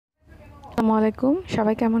আসসালামু আলাইকুম।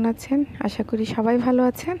 সবাই কেমন আছেন? আশা করি সবাই ভালো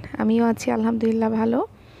আছেন। আমিও আছি আলহামদুলিল্লাহ ভালো।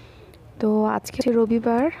 তো আজকে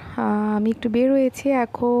রবিবার, আমি একটু বের হয়েছি।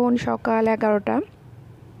 এখন সকাল 11টা।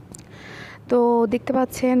 তো দেখতে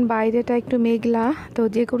পাচ্ছেন বাইরেটা একটু মেঘলা, তো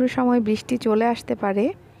যে কোনো সময় বৃষ্টি চলে আসতে পারে।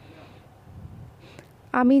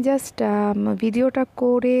 আমি জাস্ট ভিডিওটা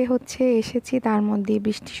করে এসেছি, তার মধ্যে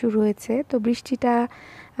বৃষ্টি শুরু হয়েছে। তো বৃষ্টিটা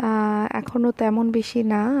এখনও তেমন বেশি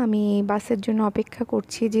না। আমি বাসের জন্য অপেক্ষা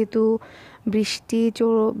করছি, যেহেতু বৃষ্টি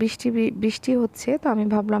বৃষ্টি হচ্ছে। তো আমি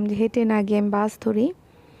ভাবলাম যে হেঁটে না গিয়ে আমি বাস ধরি।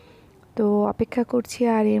 তো অপেক্ষা করছি,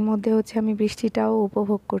 আর এর মধ্যে আমি বৃষ্টিটাও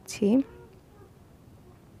উপভোগ করছি।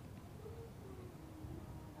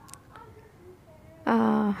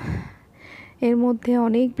 এর মধ্যে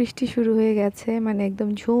অনেক বৃষ্টি শুরু হয়ে গেছে, মানে একদম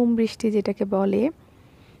ঝুম বৃষ্টি যেটাকে বলে।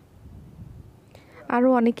 আরও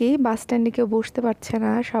অনেকেই বাস স্ট্যান্ডে কেউ বসতে পারছে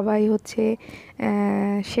না, সবাই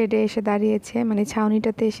শেডে এসে দাঁড়িয়েছে, মানে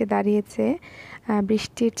ছাউনিটাতে এসে দাঁড়িয়েছে।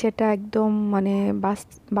 বৃষ্টির ছেটা একদম, মানে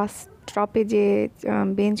বাস স্টপে যে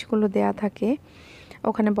বেঞ্চগুলো দেয়া থাকে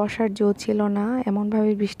ওখানে বসার জো ছিল না,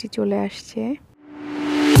 এমনভাবে বৃষ্টি চলে আসছে।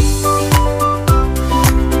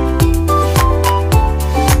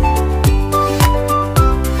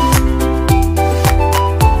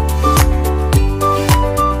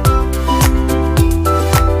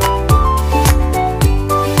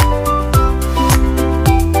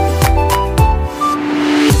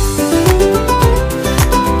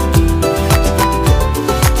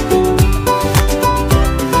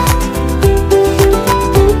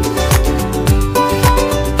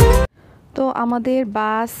 তো আমাদের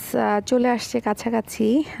বাস চলে আসছে কাছাকাছি,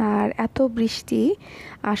 আর এত বৃষ্টি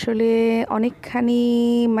আসলে অনেকখানি,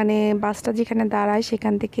 মানে বাসটা যেখানে দাঁড়ায়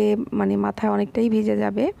সেখান থেকে মানে মাথায় অনেকটাই ভিজে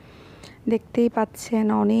যাবে। দেখতেই পাচ্ছেন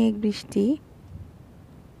অনেক বৃষ্টি।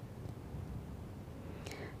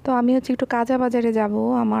 তো আমি একটু কাঁচা বাজারে যাব।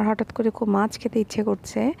 আমার হঠাৎ করে খুব মাছ খেতে ইচ্ছে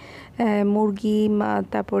করছে। মুরগি,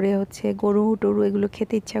 তারপরে গরু টরু এগুলো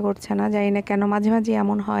খেতে ইচ্ছা করছে না, জানি না কেন। মাঝে মাঝে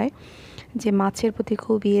এমন হয় যে মাছের প্রতি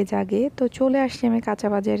খুব জাগে। তো চলে আসছি আমি কাঁচা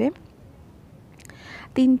বাজারে।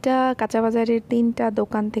 কাঁচা বাজারের তিনটা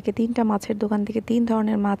মাছের দোকান থেকে 3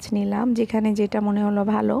 ধরনের মাছ নিলাম, যেখানে যেটা মনে হলো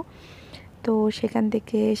ভালো, তো সেখান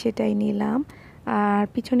থেকে সেটাই নিলাম। আর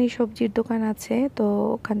পিছনে সবজির দোকান আছে, তো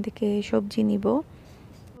ওখান থেকে সবজি নিব,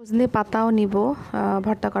 সজনে পাতাও নিব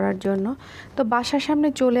ভর্তা করার জন্য। তো বাসার সামনে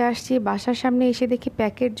চলে আসছি। বাসার সামনে এসে দেখি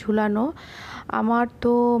প্যাকেট ঝুলানো। আমার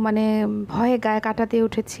তো মানে ভয়ে গায়ে কাঁটা দিয়ে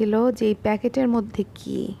উঠেছিল যে এই প্যাকেটের মধ্যে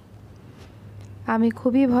কি। আমি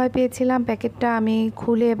খুবই ভয় পেয়েছিলাম। প্যাকেটটা আমি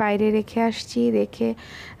খুলে বাইরে রেখে আসছি।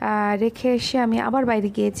 রেখে এসে আমি আবার বাইরে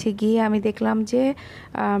গিয়ে আমি দেখলাম যে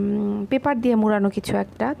পেপার দিয়ে মুড়ানো কিছু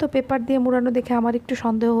একটা। তো পেপার দিয়ে মুড়ানো দেখে আমার একটু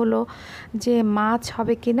সন্দেহ হলো যে মাছ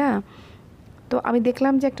হবে কি না। তো আমি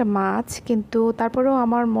দেখলাম যে একটা মাছ, কিন্তু তারপরেও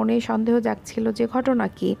আমার মনে সন্দেহ জাগছিল যে ঘটনা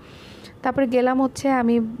কি। তারপরে গেলাম,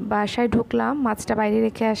 আমি বাসায় ঢুকলাম, মাছটা বাইরে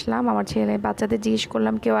রেখে আসলাম। আমার বাচ্চাদের জিজ্ঞেস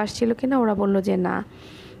করলাম কেউ আসছিল কিনা, ওরা বলল যে না।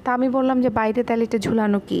 তা আমি বললাম যে বাইরে তাহলে এটা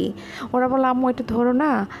ঝুলানো কি। ওরা বললো আম্মু এটা ধরো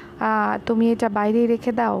না, তুমি এটা বাইরেই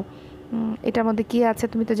রেখে দাও, এটার মধ্যে কি আছে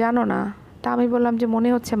তুমি তো জানো না। তা আমি বললাম যে মনে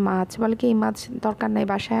হচ্ছে মাছ। বলে কি এই মাছ দরকার নাই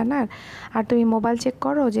বাসায় আনার, আর তুমি মোবাইল চেক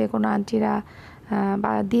করো যে কোনো আন্টিরা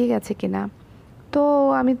বা দিয়ে গেছে কিনা। তো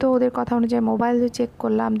আমি তো ওদের কথা অনুযায়ী মোবাইল চেক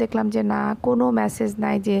করলাম, দেখলাম যে না, কোনো মেসেজ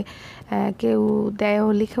নাই যে কেউ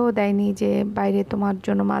লিখেও দেয়নি যে বাইরে তোমার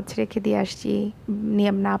জন্য মাছ রেখে দিয়ে আসছি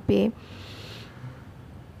নিয়ম না পেয়ে।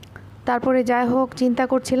 তারপরে যাই হোক চিন্তা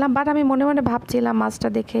করছিলাম, বাট আমি মনে মনে ভাবছিলাম মাছটা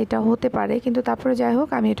দেখে এটা হতে পারে, কিন্তু তারপরে যাই হোক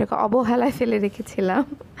আমি এটাকে অবহেলায় ফেলে রেখেছিলাম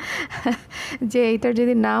যে এটার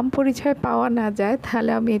যদি নাম পরিচয় পাওয়া না যায়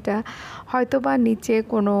তাহলে আমি এটা হয়তো বা নিচে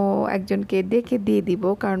কোনো একজনকে ডেকে দিয়ে দিব,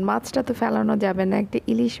 কারণ মাছটা তো ফেলানো যাবে না, একটা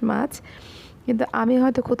ইলিশ মাছ, কিন্তু আমি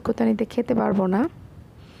হয়তো খুঁতখুঁতানিতে খেতে পারবো না।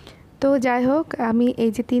 তো যাই হোক আমি এই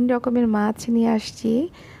যে 3 রকমের মাছ নিয়ে আসছি,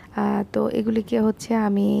 তো এগুলিকে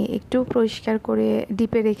আমি একটু পরিষ্কার করে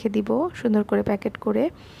ডিপে রেখে দিব সুন্দর করে প্যাকেট করে।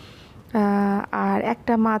 আর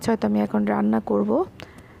একটা মাছ হয়তো আমি এখন রান্না করব।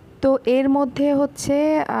 তো এর মধ্যে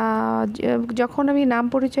যখন আমি নাম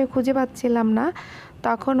পরিচয় খুঁজে পাচ্ছিলাম না,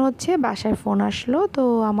 তখন বাসায় ফোন আসলো। তো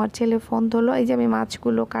আমার ছেলে ফোন ধরলো, এই যে আমি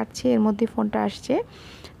মাছগুলো কাটছি এর মধ্যে ফোনটা আসছে।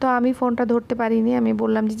 তো আমি ফোনটা ধরতে পারিনি। আমি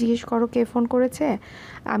বললাম যে জিজ্ঞেস করো কে ফোন করেছে,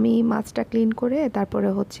 আমি মাছটা ক্লিন করে তারপরে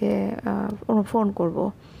ফোন করব।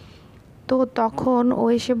 তো তখন ও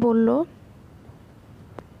এসে বলল,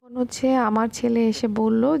 আমার ছেলে এসে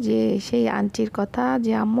বলল যে সেই আন্টির কথা,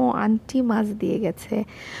 যে আম্মু আন্টি মাছ দিয়ে গেছে।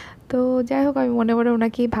 তো যাই হোক আমি মনে মনে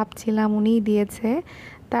ওনাকেই ভাবছিলাম উনিই দিয়েছে।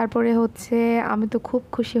 তারপরে আমি তো খুব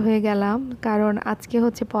খুশি হয়ে গেলাম, কারণ আজকে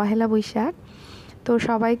পহেলা বৈশাখ। তো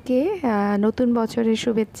সবাইকে নতুন বছরের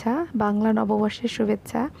শুভেচ্ছা, বাংলা নববর্ষের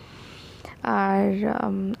শুভেচ্ছা। আর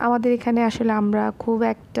আমাদের এখানে আসলে আমরা খুব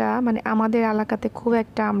একটা মানে আমাদের এলাকাতে খুব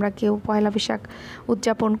একটা আমরা কেউ পয়লা বৈশাখ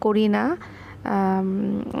উদযাপন করি না।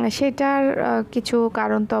 সেটার কিছু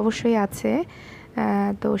কারণ তো অবশ্যই আছে,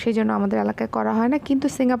 তো সেই জন্য আমাদের এলাকায় করা হয় না। কিন্তু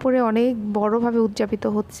সিঙ্গাপুরে অনেক বড়োভাবে উদযাপিত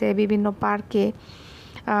হচ্ছে, বিভিন্ন পার্কে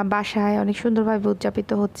বাসায় অনেক সুন্দরভাবে উদযাপিত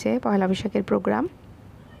হচ্ছে পয়লা বৈশাখের প্রোগ্রাম।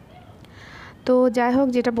 তো যাই হোক,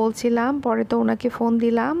 যেটা বলছিলাম, পরে তো ওনাকে ফোন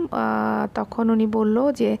দিলাম, তখন উনি বলল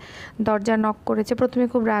যে দরজা নক করেছে। প্রথমে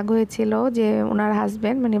খুব রাগ হয়েছিল যে ওনার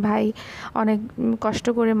হাজব্যান্ড মানে ভাই অনেক কষ্ট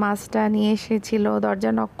করে মাছটা নিয়ে এসেছিল,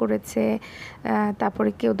 দরজা নক করেছে, তারপরে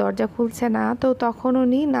কেউ দরজা খুলছে না। তো তখন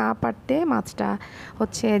উনি না পারতে মাছটা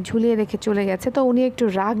হচ্ছে ঝুলিয়ে রেখে চলে গেছে। তো উনি একটু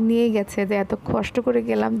রাগ নিয়ে গেছে যে এত কষ্ট করে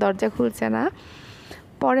গেলাম, দরজা খুলছে না।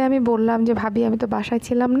 পরে আমি বললাম যে ভাবি আমি তো বাসায়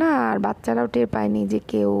ছিলাম না, আর বাচ্চারাও টের পায়নি যে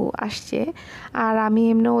কেউ আসছে, আর আমি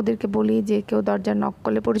এমনি ওদেরকে বলি যে কেউ দরজা নক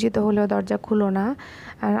করলে পরিচিত হলেও দরজা খুলো না,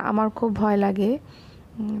 আর আমার খুব ভয় লাগে।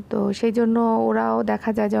 তো সেই জন্য ওরাও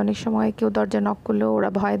দেখা যায় যে অনেক সময় কেউ দরজা নক করলেও ওরা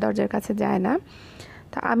ভয়ে দরজার কাছে যায় না।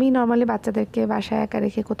 তো আমি নর্মালি বাচ্চাদেরকে বাসায় একা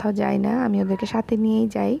রেখে কোথাও যাই না, আমি ওদেরকে সাথে নিয়েই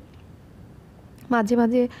যাই। মাঝে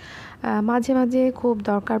মাঝে মাঝে মাঝে খুব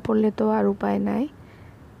দরকার পড়লে তো আর উপায় নাই।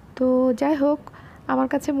 তো যাই হোক, আমার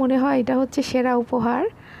কাছে মনে হয় এটা হচ্ছে সেরা উপহার।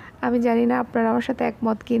 আমি জানি না আপনারা আমার সাথে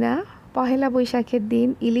একমত কিনা। পহেলা বৈশাখের দিন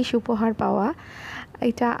ইলিশ উপহার পাওয়া,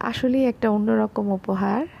 এটা আসলেই একটা অন্যরকম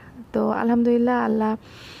উপহার। তো আলহামদুলিল্লাহ, আল্লাহ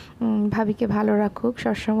ভাবিকে ভালো রাখুক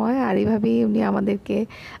সবসময়, আর এইভাবেই উনি আমাদেরকে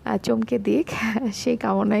চমকে দিক সেই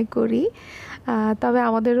কামনাই করি। তবে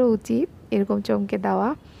আমাদেরও উচিত এরকম চমকে দেওয়া।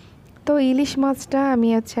 তো ইলিশ মাছটা আমি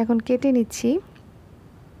এখন কেটে নিচ্ছি।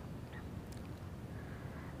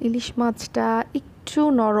 ইলিশ মাছটা একটু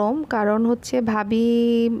নরম, কারণ হচ্ছে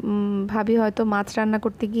ভাবি হয়তো মাছ রান্না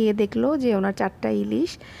করতে গিয়ে দেখলো যে ওনার 4টা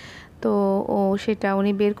ইলিশ, তো সেটা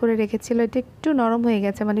উনি বের করে রেখেছিল। এটা একটু নরম হয়ে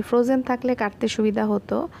গেছে, মানে ফ্রোজেন থাকলে কাটতে সুবিধা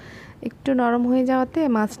হতো। একটু নরম হয়ে যাওয়াতে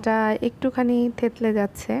মাছটা একটুখানি থেতলে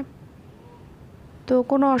যাচ্ছে। তো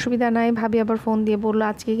কোনো অসুবিধা নাই। ভাবি আবার ফোন দিয়ে বললো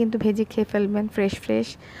আজকে কিন্তু ভেজে খেয়ে ফেলবেন ফ্রেশ ফ্রেশ,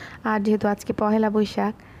 আর যেহেতু আজকে পহেলা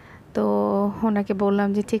বৈশাখ, তো ওনাকে বললাম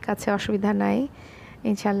যে ঠিক আছে, অসুবিধা নাই,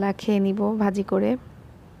 ইনশাল্লাহ খেয়ে নিব ভাজি করে।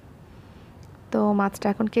 তো মাছটা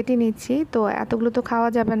এখন কেটে নিচ্ছি। তো এতগুলো তো খাওয়া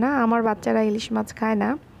যাবে না, আমার বাচ্চারা ইলিশ মাছ খায় না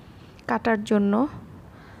কাটার জন্য।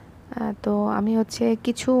 তো আমি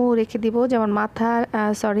কিছু রেখে দিব, যেমন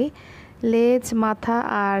লেজ, মাথা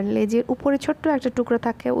আর লেজের উপরে ছোট্ট একটা টুকরো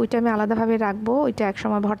থাকে, ওইটা আমি আলাদাভাবে রাখবো, ওইটা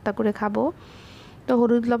একসময় ভর্তা করে খাবো। তো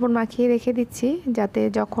হলুদ লবণ মাখিয়ে রেখে দিচ্ছি, যাতে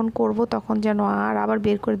যখন করব তখন যেন আর আবার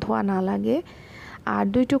বের করে ধোয়া না লাগে। আর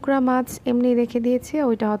 2 টুকরা মাছ এমনি রেখে দিয়েছি,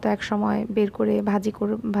 ওইটা হয়তো এক সময় বের করে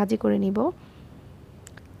ভাজি করে নিব।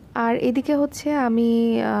 আর এদিকে আমি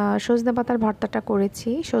সজনে পাতার ভর্তাটা করেছি।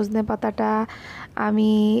 সজনে পাতাটা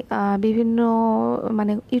আমি বিভিন্ন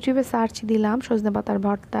মানে ইউটিউবে সার্চ দিলাম সজনে পাতার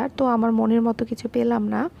ভর্তা, তো আমার মনের মতো কিছু পেলাম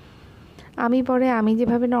না। আমি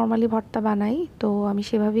যেভাবে নর্মালি ভর্তা বানাই, তো আমি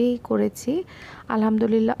সেভাবেই করেছি।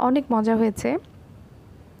 আলহামদুলিল্লাহ অনেক মজা হয়েছে।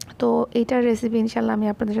 তো এইটার রেসিপি ইনশাল্লাহ আমি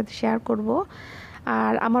আপনাদের সাথে শেয়ার করব।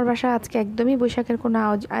 আর আমার বাসায় আজকে একদমই বৈশাখের কোনো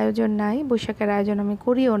আয়োজন নাই, বৈশাখের আয়োজন আমি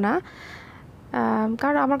করিও না।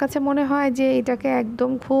 কারণ আমার কাছে মনে হয় যে এটাকে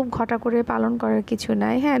একদম খুব ঘটা করে পালন করার কিছু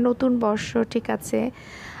নাই। হ্যাঁ, নতুন বর্ষ ঠিক আছে,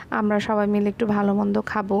 আমরা সবাই মিলে একটু ভালো মন্দ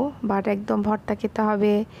খাবো, বাট একদম ভর্তা খেতে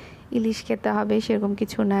হবে, ইলিশ খেতে হবে, সেরকম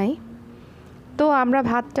কিছু নাই। তো আমরা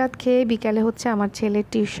ভাত টাত খেয়ে বিকালে আমার ছেলের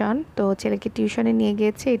টিউশন, তো ছেলেকে টিউশনে নিয়ে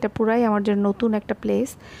গিয়েছে। এটা পুরাই আমার জন্য নতুন একটা প্লেস,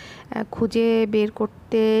 খুঁজে বের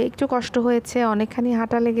করতে একটু কষ্ট হয়েছে, অনেকখানি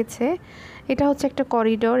হাঁটা লেগেছে। এটা একটা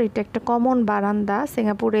করিডোর, এটা একটা কমন বারান্দা।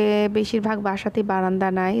 সিঙ্গাপুরে বেশিরভাগ বাসাতেই বারান্দা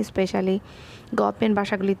নাই, স্পেশালি গভর্নমেন্ট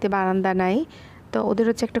বাসাগুলিতে বারান্দা নাই। তো ওদের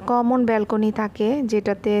একটা কমন ব্যালকনি থাকে,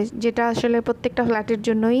 যেটা আসলে প্রত্যেকটা ফ্ল্যাটের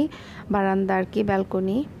জন্যই বারান্দা আর কি,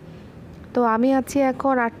 ব্যালকনি। তো আমি আছি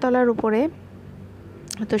এখন 8 তলার উপরে।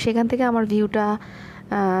 তো সেখান থেকে আমার ভিউটা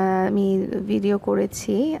আমি ভিডিও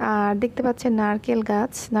করেছি। আর দেখতে পাচ্ছেন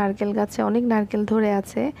নারকেল গাছে অনেক নারকেল ধরে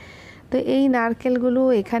আছে। তো এই নারকেলগুলো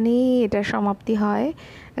এখানেই এটা সমাপ্তি হয়,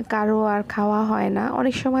 কারো আর খাওয়া হয় না।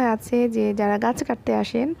 অনেক সময় আছে যে যারা গাছ কাটতে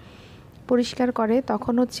আসেন পরিষ্কার করে,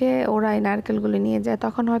 তখন ওরা এই নারকেলগুলো নিয়ে যায়,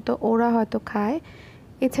 তখন ওরা হয়তো খায়।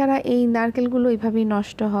 এছাড়া এই নারকেলগুলো এইভাবেই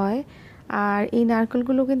নষ্ট হয়। আর এই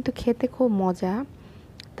নারকেলগুলো কিন্তু খেতে খুব মজা।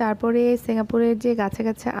 তারপরে সিঙ্গাপুরের যে গাছে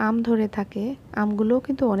গাছে আম ধরে থাকে, আমগুলোও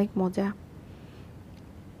কিন্তু অনেক মজা।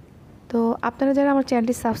 তো আপনারা যারা আমার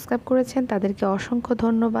চ্যানেলটি সাবস্ক্রাইব করেছেন তাদেরকে অসংখ্য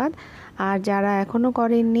ধন্যবাদ, আর যারা এখনও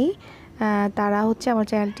করেননি তারা আমার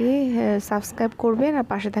চ্যানেলটি সাবস্ক্রাইব করবেন, আর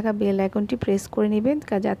পাশে থাকা বেল আইকনটি প্রেস করে নেবেন,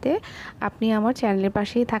 যাতে আপনি আমার চ্যানেলের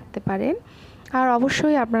পাশেই থাকতে পারেন। আর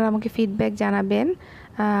অবশ্যই আপনারা আমাকে ফিডব্যাক জানাবেন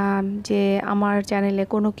যে আমার চ্যানেলে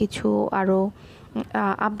কোনো কিছু আরও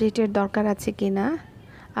আপডেটের দরকার আছে কি না।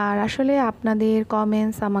 আর আসলে আপনাদের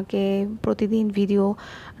কমেন্টস আমাকে প্রতিদিন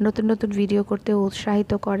নতুন নতুন ভিডিও করতে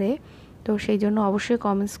উৎসাহিত করে, তো সেই জন্য অবশ্যই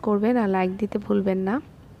কমেন্টস করবেন আর লাইক দিতে ভুলবেন না।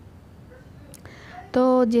 তো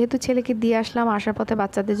যেহেতু ছেলেকে দিয়ে আসলাম, আসার পথে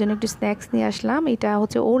বাচ্চাদের জন্য একটু স্ন্যাক্স নিয়ে আসলাম। এটা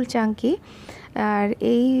হচ্ছে ওল্ড চাঙ্কি, আর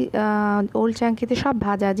এই ওল্ড চাঙ্কিতে সব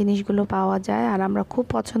ভাজা জিনিসগুলো পাওয়া যায় আর আমরা খুব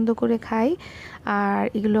পছন্দ করে খাই। আর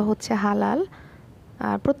এগুলো হচ্ছে হালাল।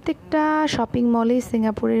 আর প্রত্যেকটা শপিং মলেই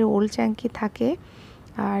সিঙ্গাপুরের ওল্ড চাঙ্কি থাকে।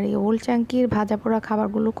 আর এই ওল্ড চাঙ্কির ভাজা পোড়া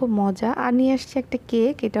খাবারগুলো খুব মজা। আর নিয়ে আসছে একটা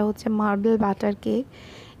কেক, এটা হচ্ছে মার্বেল বাটার কেক।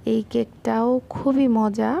 এই কেকটাও খুবই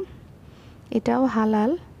মজা, এটাও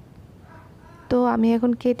হালাল। তো আমি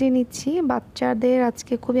এখন কেটে নিচ্ছি। বাচ্চাদের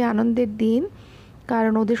আজকে খুবই আনন্দের দিন,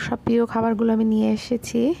 কারণ ওদের সব প্রিয় খাবারগুলো আমি নিয়ে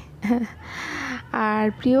এসেছি। আর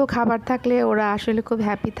প্রিয় খাবার থাকলে ওরা আসলে খুব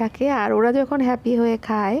হ্যাপি থাকে, আর ওরা যখন হ্যাপি হয়ে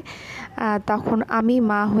খায় তখন আমি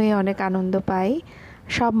মা হয়ে অনেক আনন্দ পাই।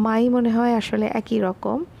 সব মাই মনে হয় আসলে একই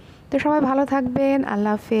রকম। তো সবাই ভালো থাকবেন,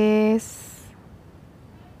 আল্লাহ হাফেজ।